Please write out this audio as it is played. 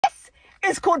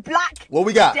It's called Black What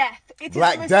we got? Death. It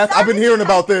Black is the Death? I've been saddest hearing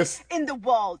about country this. in the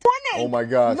world. Oh my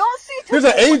gosh. Not suitable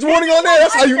There's an age for warning on there?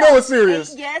 That's how you know it's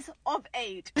serious. 8 years of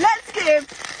age. Let's give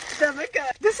them a go.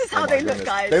 This is how they look,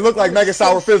 guys. They look like Mega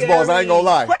Sour Fizz balls, I ain't gonna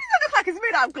lie. What does it look like? It's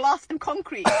made out of glass and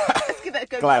concrete. Let's give it a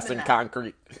go. Glass and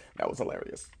concrete. That was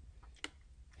hilarious.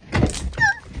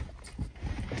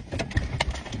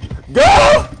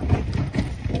 Go!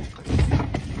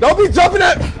 Don't be jumping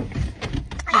at...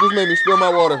 You just made me spill my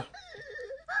water.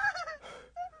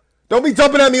 Don't be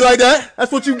jumping at me like that.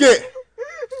 That's what you get.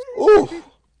 Ooh.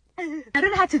 I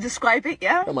don't know how to describe it,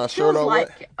 yeah? Got my shirt on,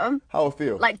 like, how it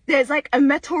feel? Like there's like a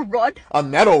metal rod. A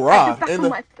metal rod? At the back of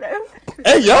my throat.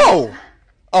 Hey, yo!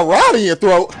 A rod in your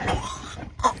throat.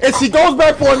 And she goes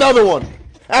back for another one.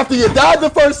 After you died the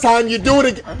first time, you do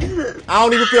it again. I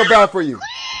don't even feel bad for you.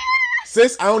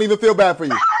 Sis, I don't even feel bad for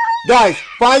you. Guys,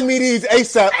 find me these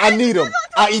ASAP. I need them.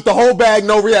 I eat the whole bag,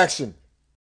 no reaction.